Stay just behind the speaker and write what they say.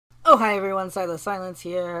Oh, hi everyone, Silas Silence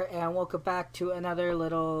here, and welcome back to another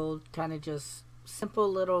little, kind of just simple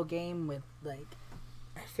little game with, like,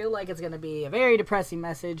 I feel like it's going to be a very depressing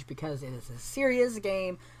message because it is a serious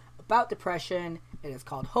game about depression. It is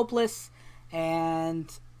called Hopeless, and,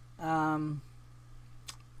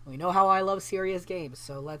 we know how I love serious games,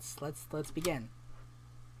 so let's begin.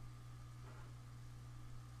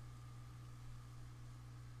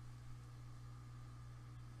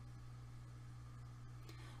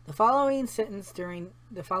 The following sentences during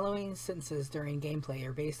gameplay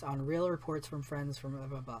are based on real reports from friends from blah,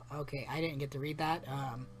 blah, blah. Okay, I didn't get to read that.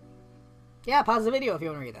 Yeah, pause the video if you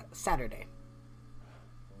want to read that. Saturday.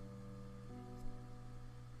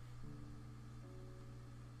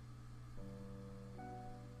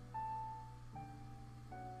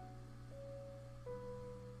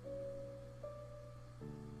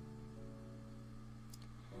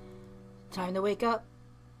 Time to wake up.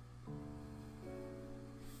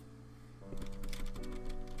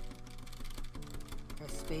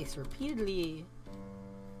 Press space repeatedly.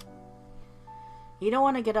 You don't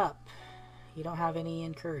want to get up. You don't have any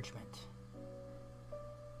encouragement.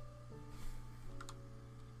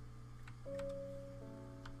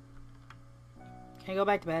 Can I go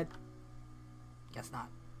back to bed? Guess not.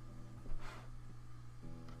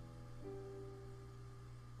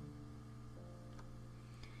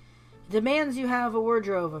 It demands you have a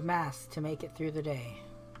wardrobe of masks to make it through the day.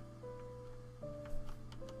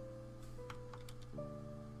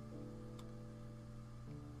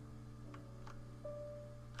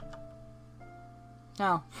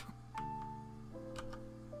 No.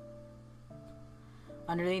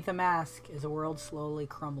 Underneath the mask is a world slowly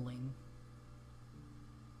crumbling.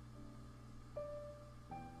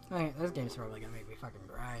 Okay, this game's probably gonna make me fucking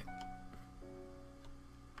cry.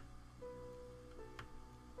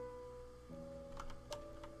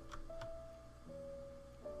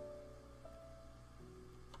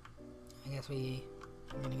 I guess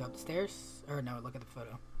I'm gonna go upstairs. Or no, look at the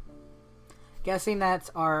photo. Guessing that's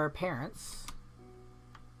our parents.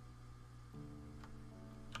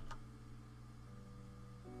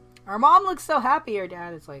 Our mom looks so happy. Our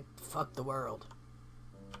dad is like, fuck the world.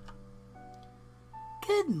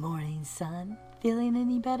 Good morning, son. Feeling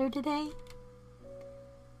any better today?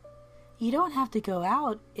 You don't have to go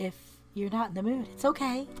out if you're not in the mood. It's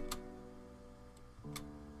okay.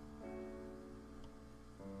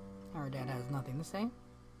 Our dad has nothing to say.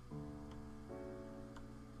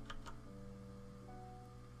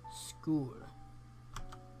 School.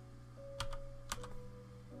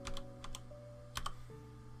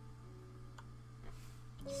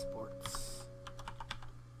 Sports.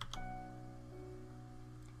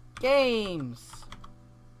 Games.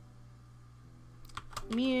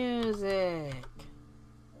 Music.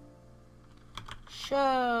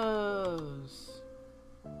 Shows.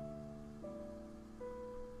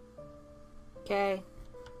 Okay.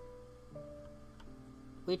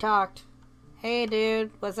 We talked. Hey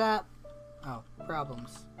dude, what's up? Oh,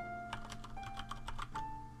 problems.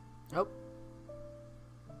 Nope.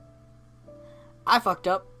 I fucked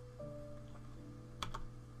up.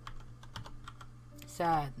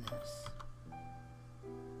 Sadness.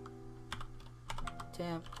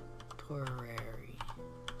 Temporary.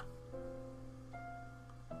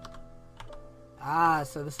 Ah,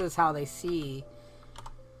 so this is how they see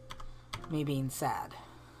me being sad.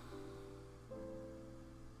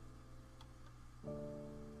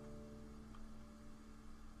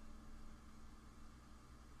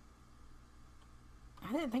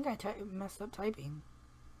 I didn't think I messed up typing.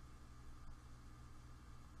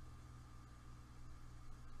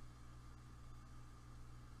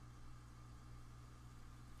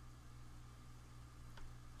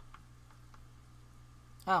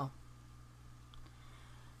 Oh.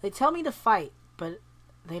 They tell me to fight, but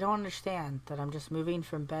they don't understand that I'm just moving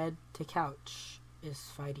from bed to couch is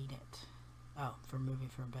fighting it. Oh, from moving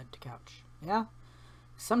from bed to couch. Yeah.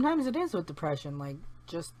 Sometimes it is with depression, like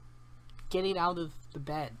just getting out of the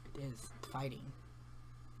bed is fighting.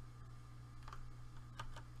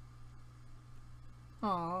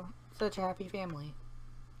 Aw, such a happy family.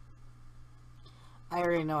 I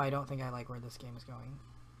already know I don't think I like where this game is going.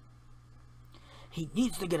 He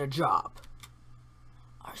needs to get a job.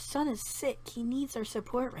 Our son is sick. He needs our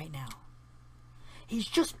support right now. He's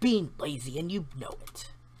just being lazy and you know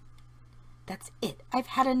it. That's it. I've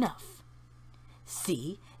had enough.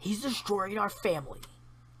 See? He's destroying our family.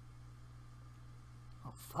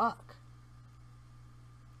 Oh, fuck.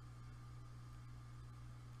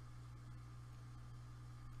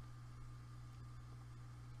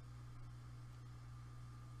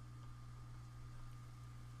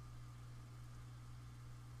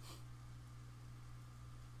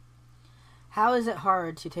 How is it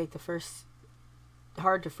hard to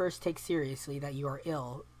first take seriously that you are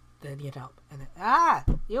ill, then get help, and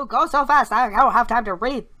then, you go so fast, I don't have time to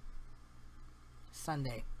read.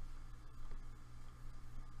 Sunday.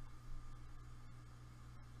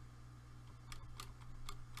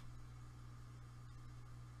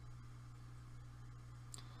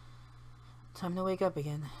 Time to wake up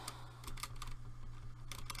again.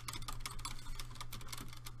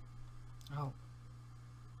 Oh.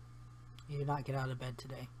 You did not get out of bed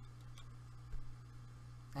today.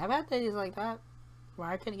 I've had days like that where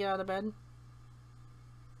I couldn't get out of bed.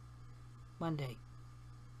 Monday.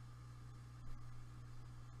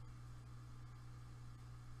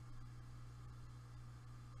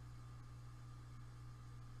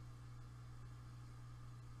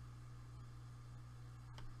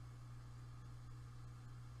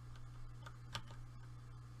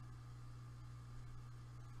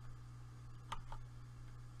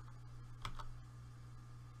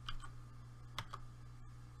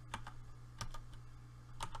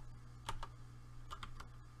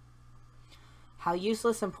 How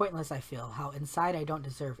useless and pointless I feel. How inside I don't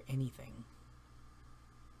deserve anything.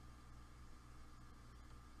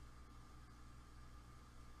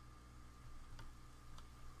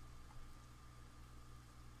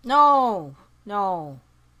 No! No.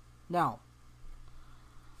 No.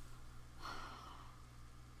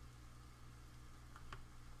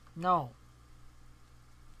 No.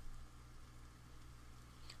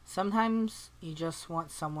 Sometimes you just want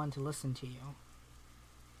someone to listen to you.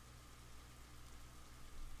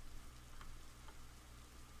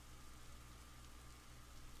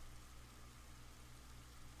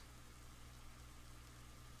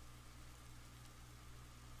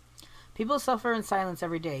 People suffer in silence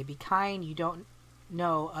every day. Be kind, you don't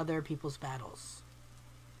know other people's battles.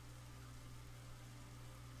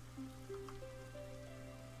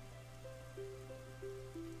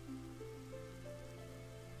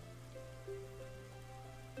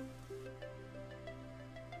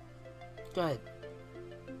 Good.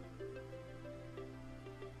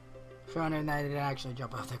 Showing him that I didn't actually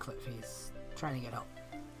jump off the cliff. He's trying to get help.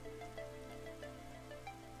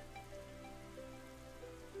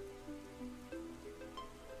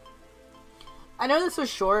 I know this was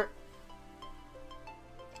short,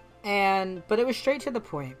 but it was straight to the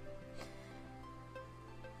point.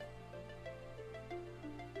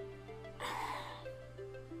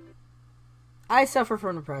 I suffer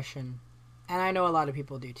from depression, and I know a lot of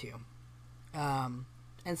people do too. And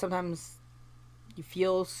sometimes you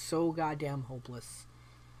feel so goddamn hopeless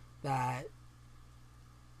that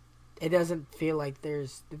it doesn't feel like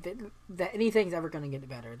that anything's ever going to get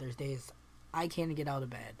better. There's days I can't get out of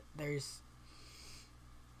bed. There's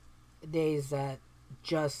days that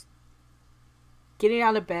just getting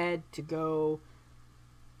out of bed to go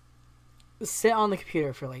sit on the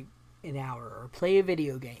computer for like an hour or play a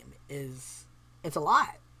video game it's a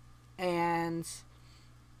lot. And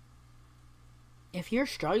if you're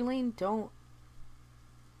struggling, don't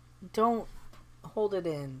hold it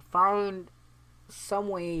in. Find some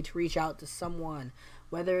way to reach out to someone,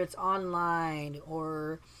 whether it's online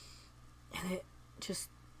or just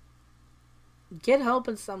get help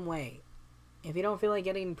in some way. If you don't feel like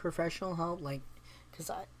getting professional help, like, because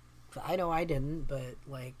I know I didn't, but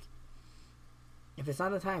like, if it's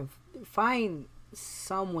not the time, find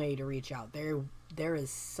some way to reach out. There is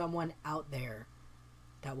someone out there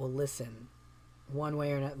that will listen, one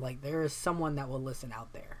way or another. Like, there is someone that will listen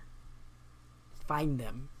out there. Find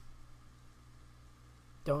them.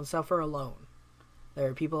 Don't suffer alone. There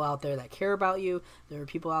are people out there that care about you. There are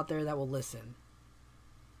people out there that will listen.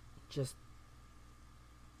 Just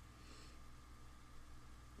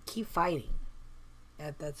keep fighting.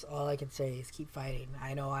 That's all I can say is keep fighting.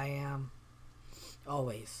 I know I am.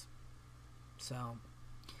 Always. So,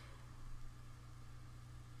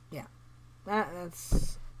 yeah.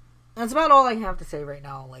 That's about all I have to say right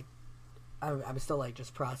now. Like, I'm still like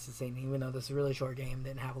just processing, even though this is a really short game,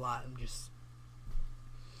 didn't have a lot. I'm just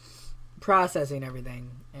processing everything,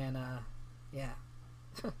 and yeah.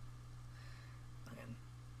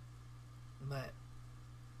 But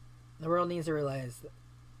the world needs to realize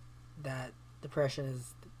that depression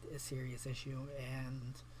is a serious issue,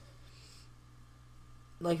 and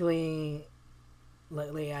luckily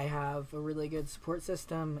I have a really good support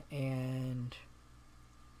system and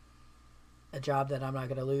a job that I'm not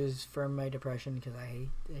going to lose from my depression, because I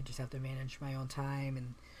just have to manage my own time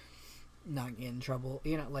and not get in trouble.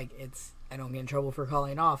 You know, like, I don't get in trouble for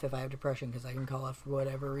calling off if I have depression, because I can call off for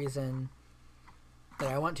whatever reason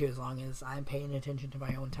that I want to, as long as I'm paying attention to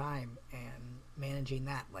my own time and managing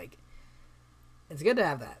that. Like, it's good to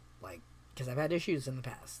have that, like, because I've had issues in the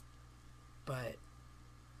past, But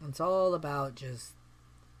it's all about just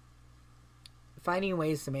finding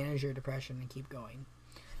ways to manage your depression and keep going.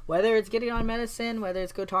 Whether it's getting on medicine, whether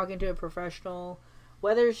it's go talking to a professional,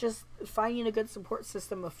 whether it's just finding a good support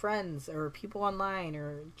system of friends or people online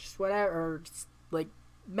or just whatever, or just like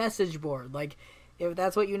message board. Like, if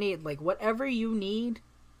that's what you need, like whatever you need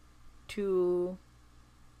to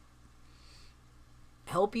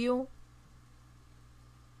help you,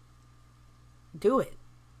 do it.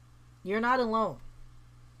 You're not alone.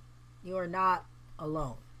 You are not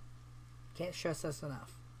alone. Can't stress this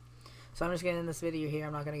enough. So I'm just going to end this video here.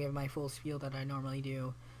 I'm not going to give my full spiel that I normally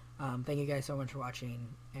do. Thank you guys so much for watching,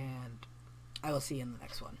 and I will see you in the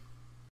next one.